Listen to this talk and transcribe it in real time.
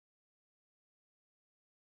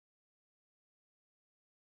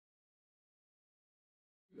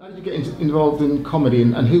How did you get involved in comedy,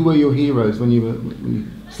 and who were your heroes when you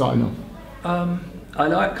were starting off? I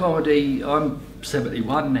like comedy. I'm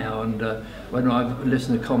 71 now, and when I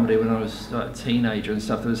listened to comedy when I was like a teenager and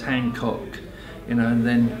stuff, there was Hancock, you know, and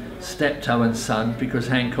then Steptoe and Son, because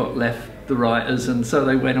Hancock left the writers, and so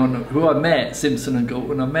they went on. Who I met, Simpson and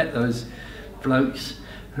Galton. I met those blokes,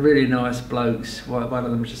 really nice blokes. One of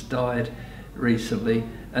them just died recently,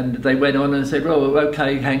 and they went on and said, "Oh,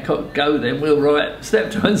 okay, Hancock, go then. We'll write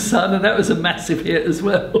Steptoe and Son," and that was a massive hit as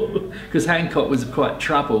well, because Hancock was quite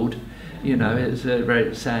troubled. You know, it was a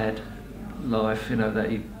very sad life. You know,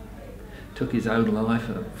 that he took his own life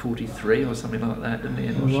at 43 or something like that, didn't he,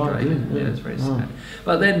 in Australia? Right, yeah, it's very sad.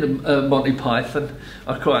 But then the Monty Python,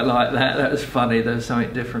 I quite like that. That was funny. There was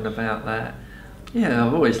something different about that. Yeah,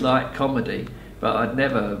 I've always liked comedy, but I'd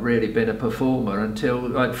never really been a performer until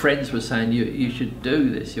my friends were saying, you should do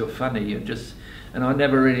this, you're funny, you're just... And I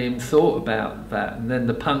never really even thought about that. And then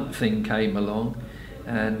the punk thing came along,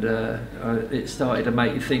 and it started to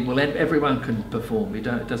make you think, well, everyone can perform. It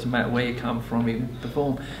doesn't matter where you come from, you can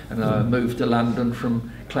perform. And I moved to London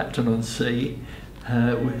from Clapton-on-Sea,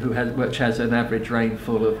 which has an average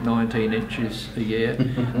rainfall of 19 inches a year,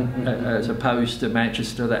 as opposed to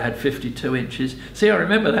Manchester that had 52 inches. See, I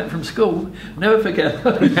remember that from school. Never forget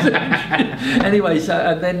those. Anyway, so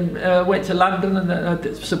and then went to London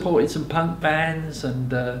and supported some punk bands,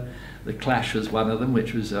 and The Clash was one of them,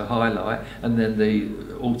 which was a highlight. And then the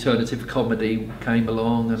alternative comedy came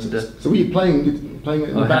along. And so were you playing in the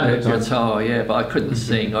band? I had a guitar, yeah, but I couldn't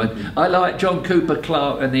sing. I liked John Cooper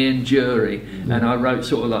Clarke and the Ian Jury, and I wrote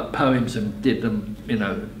sort of like poems and did them, you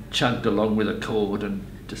know, chugged along with a chord and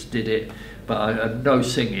just did it. But I had no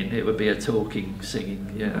singing. It would be a talking,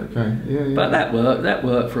 singing, you know. Okay. Yeah. But that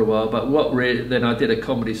worked for a while. But what really, then I did a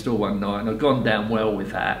comedy store one night, and I'd gone down well with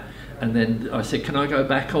that. And then I said, can I go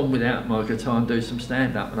back on without my guitar and do some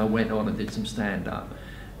stand-up? And I went on and did some stand-up.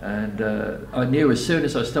 And I knew as soon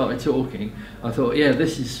as I started talking, I thought, yeah,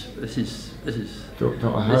 this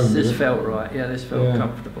felt right. Yeah, this felt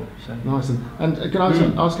comfortable. So. Nice. And can I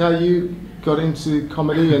ask how you got into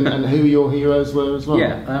comedy, and who your heroes were as well?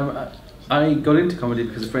 Yeah, I got into comedy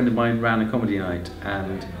because a friend of mine ran a comedy night,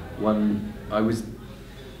 and one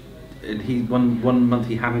month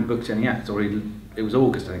he hadn't booked any acts, or it was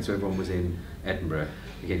August, I think, so everyone was in Edinburgh.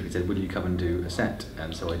 He came to me and said, will you come and do a set?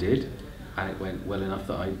 And so I did, and it went well enough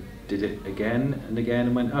that I did it again and again,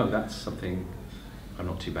 and went, oh, that's something I'm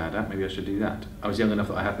not too bad at, maybe I should do that. I was young enough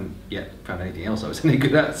that I hadn't yet found anything else I was any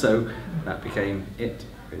good at, so that became it,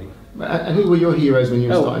 really. And who were your heroes when you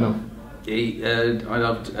were starting off? I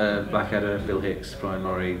loved Blackadder, Bill Hicks, Brian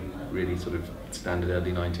Laurie, really sort of standard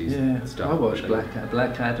early 90s stuff. I watched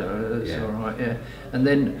Blackadder, that's alright, yeah. And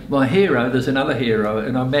then my hero, there's another hero,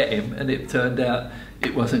 and I met him, and it turned out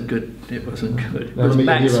it wasn't good. It wasn't good. It was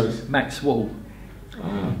Max Wall.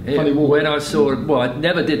 Funny Wall. When I saw, well, I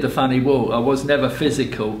never did the funny wall. I was never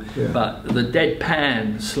physical, but the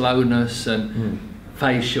deadpan slowness and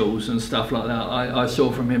facials and stuff like that, I saw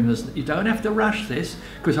from him as, you don't have to rush this,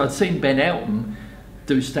 because I'd seen Ben Elton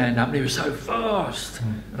do stand-up and he was so fast,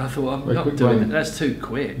 and I thought, I'm not doing it, that's too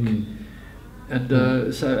quick. And and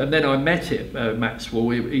then I met him, Max Wall.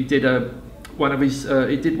 He did one of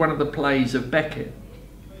the plays of Beckett.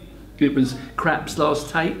 It was Krapp's Last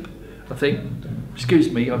Tape, I think. Excuse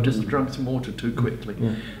me, I've just drunk some water too quickly.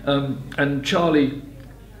 And Charlie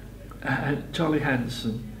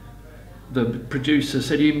Hanson, the producer,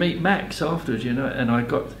 said, you meet Max afterwards, you know. And I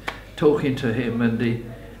got talking to him,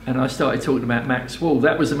 and I started talking about Max Wall.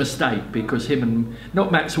 That was a mistake, because him and,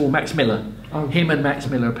 not Max Wall, Max Miller. Him and Max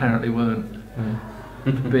Miller apparently weren't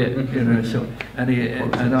a bit, you know. So,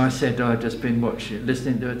 and I said, I'd just been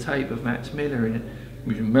listening to a tape of Max Miller, and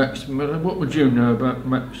Max Miller, what would you know about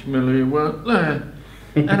Max Miller? You weren't there.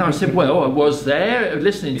 And I said, well, I was there,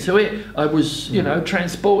 listening to it. I was, you know,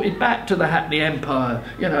 transported back to the Hackney Empire,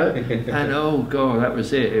 you know. And oh God, that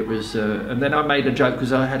was it. It was, and then I made a joke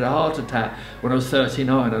because I had a heart attack when I was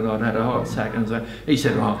 39, and I'd had a heart attack. And so he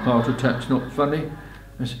said, oh, heart attack's not funny.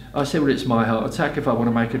 I said, well, it's my heart attack. If I want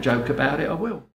to make a joke about it, I will.